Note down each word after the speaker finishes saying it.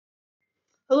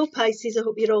Hello Pisces, I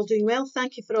hope you're all doing well.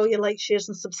 Thank you for all your likes, shares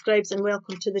and subscribes, and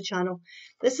welcome to the channel.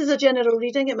 This is a general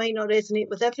reading. It might not resonate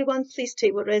with everyone. Please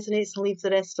take what resonates and leave the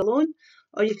rest alone.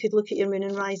 Or you could look at your moon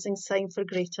and rising sign for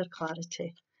greater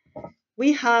clarity.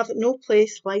 We have no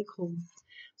place like home.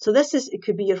 So it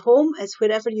could be your home. It's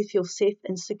wherever you feel safe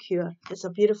and secure. It's a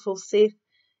beautiful, safe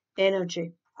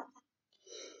energy.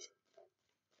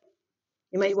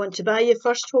 You might want to buy your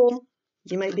first home.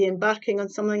 You might be embarking on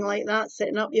something like that,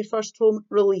 setting up your first home,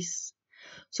 release.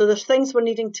 So there's things we're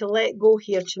needing to let go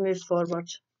here to move forward.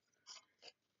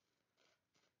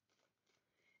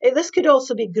 This could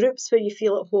also be groups where you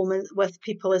feel at home with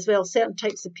people as well, certain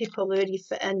types of people where you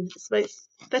fit in. It's about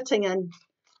fitting in.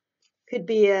 Could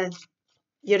be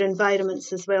your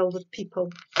environments as well with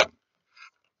people.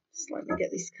 Just let me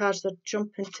get these cards, they're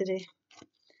jumping today.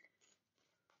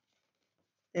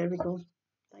 There we go.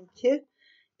 Thank you.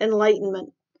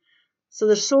 Enlightenment. So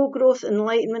there's soul growth,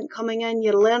 enlightenment coming in.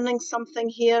 You're learning something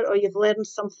here, or you've learned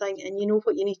something and you know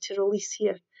what you need to release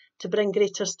here to bring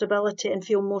greater stability and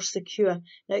feel more secure.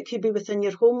 Now it could be within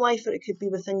your home life, or it could be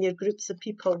within your groups of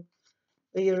people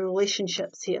or your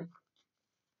relationships here.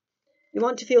 You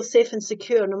want to feel safe and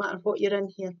secure no matter what you're in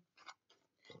here.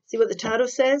 See what the tarot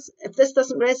says? If this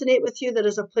doesn't resonate with you, there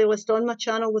is a playlist on my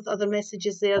channel with other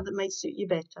messages there that might suit you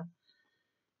better.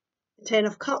 The 10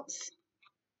 of Cups.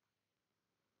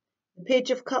 The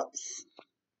Page of Cups,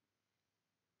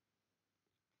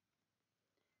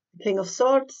 the King of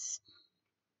Swords,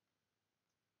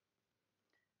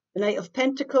 the Knight of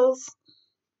Pentacles.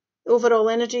 The overall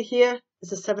energy here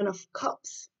is the 7 of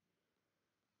Cups,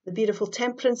 the beautiful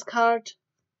Temperance card,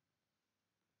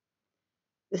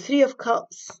 the 3 of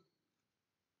Cups,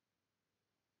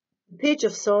 the Page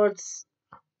of Swords,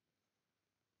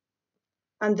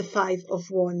 and the 5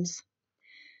 of Wands.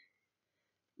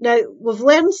 Now, we've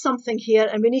learned something here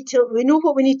and we know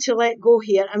what we need to let go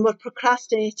here, and we're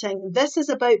procrastinating. This is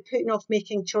about putting off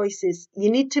making choices. You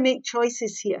need to make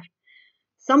choices here.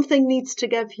 Something needs to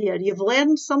give here. You've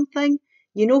learned something.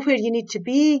 You know where you need to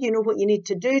be. You know what you need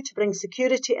to do to bring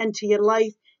security into your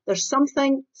life. There's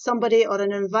something, somebody or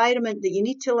an environment that you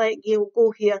need to let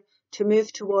go here to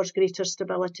move towards greater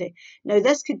stability. Now,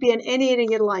 this could be in any area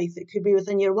of your life. It could be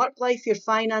within your work life, your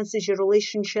finances, your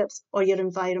relationships, or your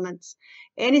environments.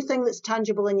 Anything that's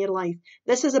tangible in your life.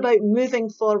 This is about moving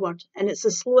forward, and it's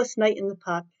the slowest night in the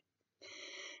pack.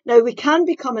 Now, we can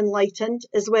become enlightened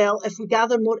as well if we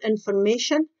gather more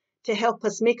information to help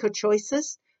us make our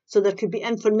choices. So there could be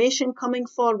information coming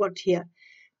forward here.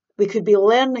 We could be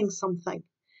learning something.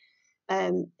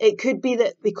 It could be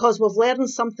that because we've learned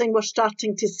something, we're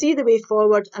starting to see the way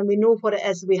forward and we know what it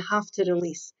is we have to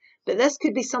release. But this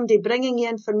could be somebody bringing you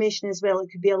information as well. It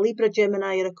could be a Libra,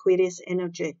 Gemini or Aquarius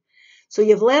energy. So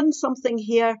you've learned something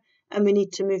here and we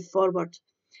need to move forward.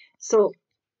 So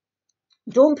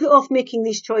don't put off making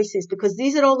these choices, because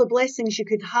these are all the blessings you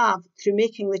could have through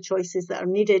making the choices that are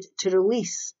needed to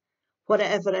release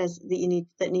whatever it is that you need,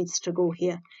 that needs to go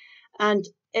here. And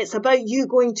it's about you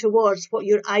going towards what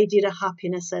your idea of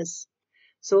happiness is.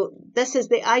 So this is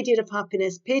the idea of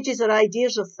happiness. Pages are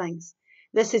ideas of things.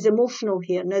 This is emotional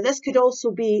here. Now, this could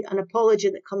also be an apology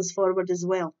that comes forward as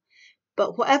well.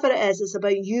 But whatever it is, it's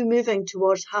about you moving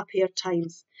towards happier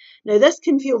times. Now, this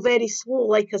can feel very slow,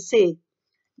 like I say.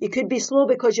 You could be slow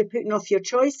because you're putting off your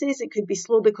choices. It could be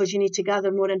slow because you need to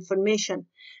gather more information.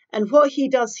 And what he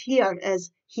does here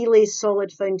is he lays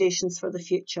solid foundations for the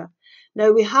future.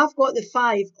 Now, we have got the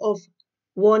 5 of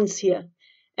Wands here,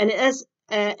 and it is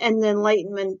in the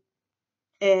Enlightenment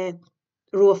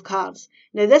row of cards.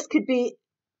 Now, this could be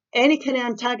any kind of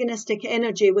antagonistic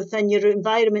energy within your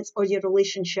environments or your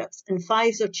relationships, and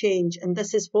 5s are change, and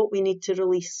this is what we need to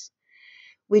release.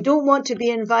 We don't want to be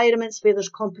in environments where there's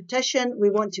competition. We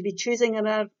want to be choosing our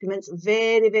arguments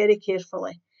very, very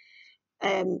carefully.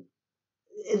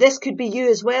 This could be you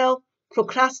as well,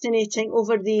 procrastinating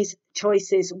over these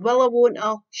choices. Will I, won't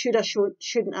I, should I,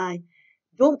 shouldn't I?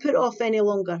 Don't put it off any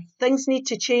longer. Things need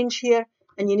to change here,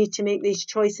 and you need to make these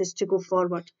choices to go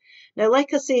forward. Now,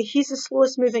 like I say, he's the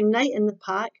slowest moving knight in the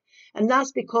pack, and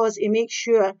that's because he makes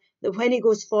sure that when he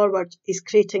goes forward, he's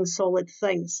creating solid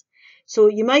things. So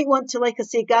you might want to, like I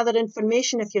say, gather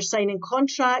information. If you're signing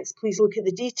contracts, please look at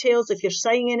the details. If you're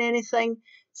signing anything,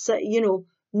 so,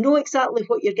 know exactly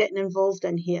what you're getting involved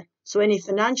in here. So any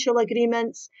financial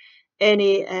agreements,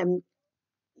 any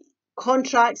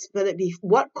contracts, whether it be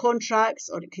work contracts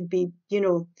or it could be,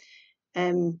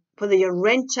 whether you're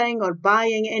renting or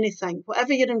buying anything,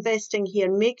 whatever you're investing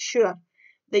here, make sure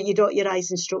that you dot your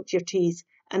I's and stroke your T's.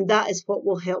 And that is what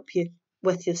will help you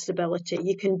with your stability.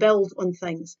 You can build on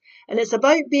things. And it's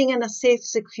about being in a safe,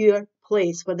 secure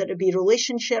place, whether it be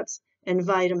relationships,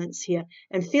 environments here,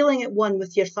 and feeling at one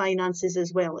with your finances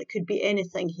as well. It could be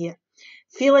anything here.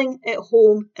 Feeling at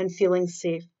home and feeling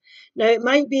safe. Now, it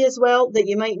might be as well that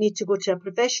you might need to go to a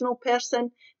professional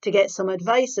person to get some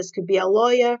advice. This could be a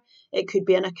lawyer, it could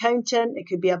be an accountant, it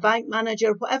could be a bank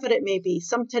manager, whatever it may be,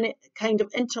 some kind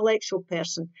of intellectual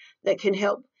person that can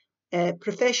help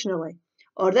professionally.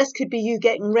 Or this could be you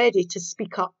getting ready to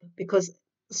speak up, because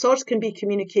swords can be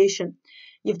communication.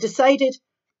 You've decided,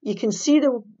 you can see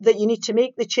that you need to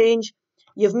make the change.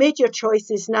 You've made your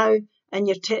choices now, and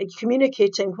you're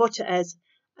communicating what it is,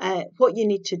 what you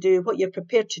need to do, what you're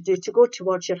prepared to do to go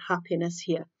towards your happiness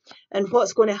here. And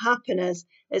what's going to happen is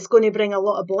it's going to bring a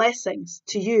lot of blessings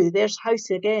to you. There's house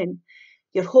again,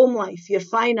 your home life, your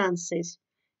finances,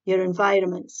 your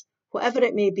environments, whatever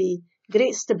it may be,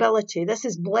 great stability. This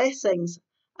is blessings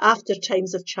after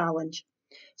times of challenge.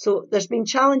 So there's been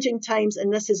challenging times,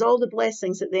 and this is all the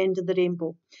blessings at the end of the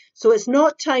rainbow. So it's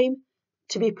not time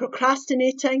to be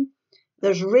procrastinating.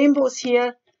 There's rainbows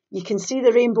here. You can see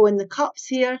the rainbow in the cups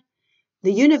here.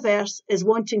 The universe is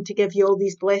wanting to give you all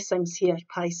these blessings here,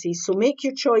 Pisces. So make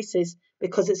your choices,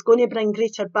 because it's going to bring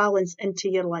greater balance into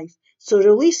your life. So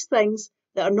release things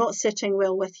that are not sitting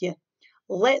well with you.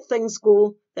 Let things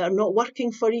go that are not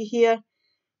working for you here.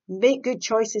 Make good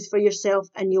choices for yourself,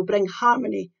 and you'll bring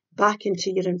harmony back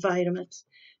into your environment.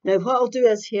 Now, what I'll do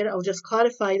is here, I'll just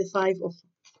clarify the 5 of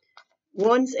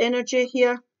Wands energy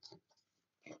here.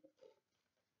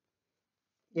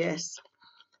 Yes.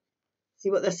 See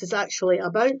what this is actually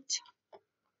about.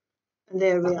 And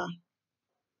there we are.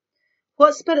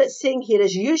 What Spirit's saying here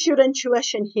is use your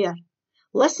intuition here.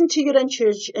 Listen to your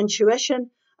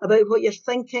intuition about what you're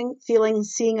thinking, feeling,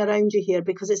 seeing around you here,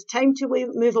 because it's time to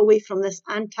move away from this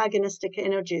antagonistic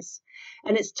energies.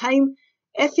 And it's time,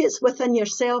 if it's within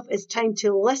yourself, it's time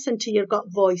to listen to your gut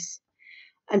voice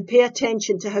and pay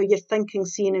attention to how you're thinking,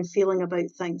 seeing and feeling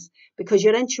about things, because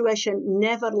your intuition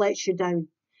never lets you down.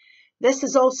 This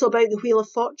is also about the Wheel of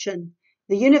Fortune.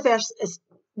 The universe is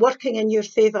working in your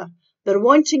favour. They're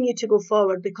wanting you to go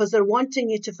forward because they're wanting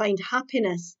you to find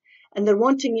happiness, and they're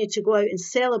wanting you to go out and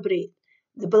celebrate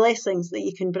the blessings that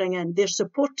you can bring in. They're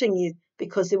supporting you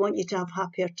because they want you to have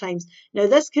happier times. Now,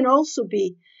 this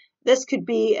could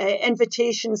be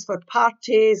invitations for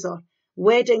parties or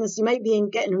weddings. You might be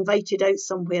getting invited out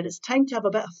somewhere. It's time to have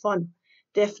a bit of fun,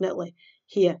 definitely,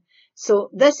 here. So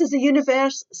this is the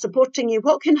universe supporting you.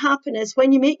 What can happen is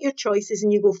when you make your choices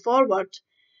and you go forward,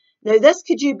 now this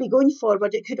could you be going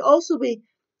forward. It could also be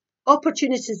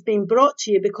opportunities being brought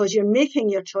to you because you're making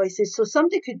your choices. So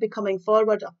somebody could be coming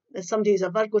forward, somebody who's a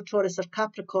Virgo, Taurus or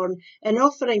Capricorn, and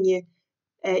offering you,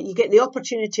 you get the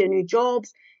opportunity of new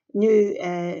jobs,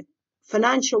 new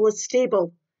financial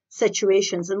stable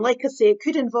situations. And like I say, it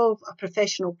could involve a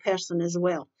professional person as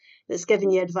well that's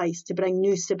giving you advice to bring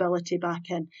new stability back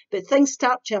in. But things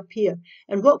start to appear.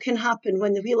 And what can happen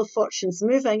when the Wheel of Fortune's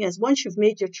moving is once you've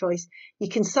made your choice, you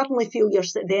can suddenly feel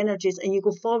the energies and you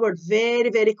go forward very,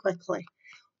 very quickly.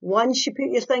 Once you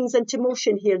put your things into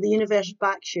motion here, the universe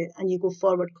backs you and you go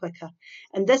forward quicker.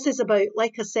 And this is about,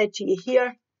 like I said to you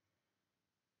here,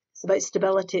 it's about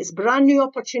stability. It's brand new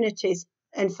opportunities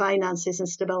in finances and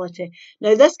stability.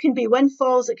 Now, this can be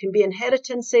windfalls, it can be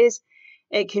inheritances,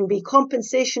 it can be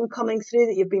compensation coming through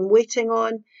that you've been waiting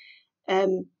on.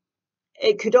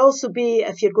 It could also be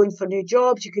if you're going for new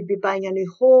jobs, you could be buying a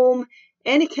new home,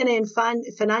 any kind of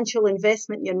financial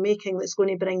investment you're making that's going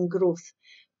to bring growth.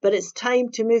 But it's time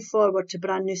to move forward to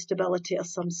brand new stability of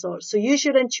some sort. So use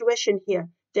your intuition here,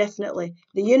 definitely.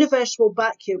 The universe will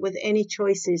back you with any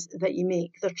choices that you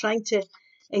make. They're trying to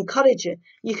encourage you.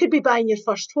 You could be buying your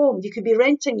first home. You could be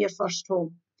renting your first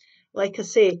home. Like I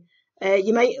say,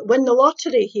 you might win the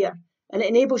lottery here, and it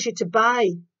enables you to buy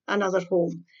another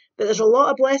home. But there's a lot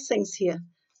of blessings here.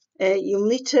 You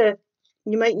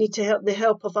might need to the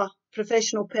help of a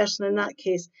professional person in that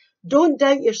case. Don't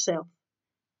doubt yourself.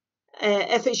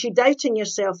 If it's you doubting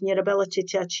yourself and your ability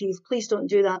to achieve, please don't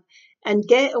do that. And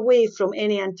get away from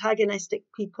any antagonistic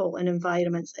people and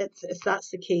environments. If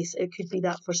that's the case, it could be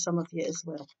that for some of you as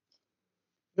well.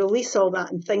 Release all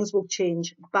that and things will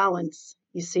change. Balance,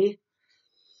 you see.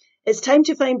 It's time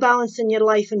to find balance in your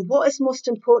life and what is most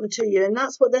important to you. And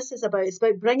that's what this is about. It's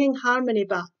about bringing harmony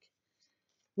back.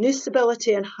 New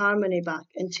stability and harmony back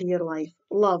into your life.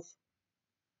 Love.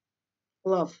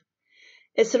 Love.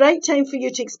 It's the right time for you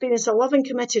to experience a loving,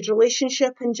 committed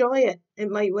relationship. Enjoy it. It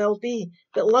might well be.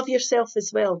 But love yourself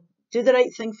as well. Do the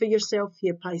right thing for yourself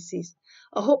here, Pisces.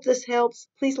 I hope this helps.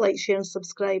 Please like, share and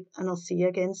subscribe. And I'll see you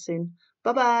again soon.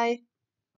 Bye-bye.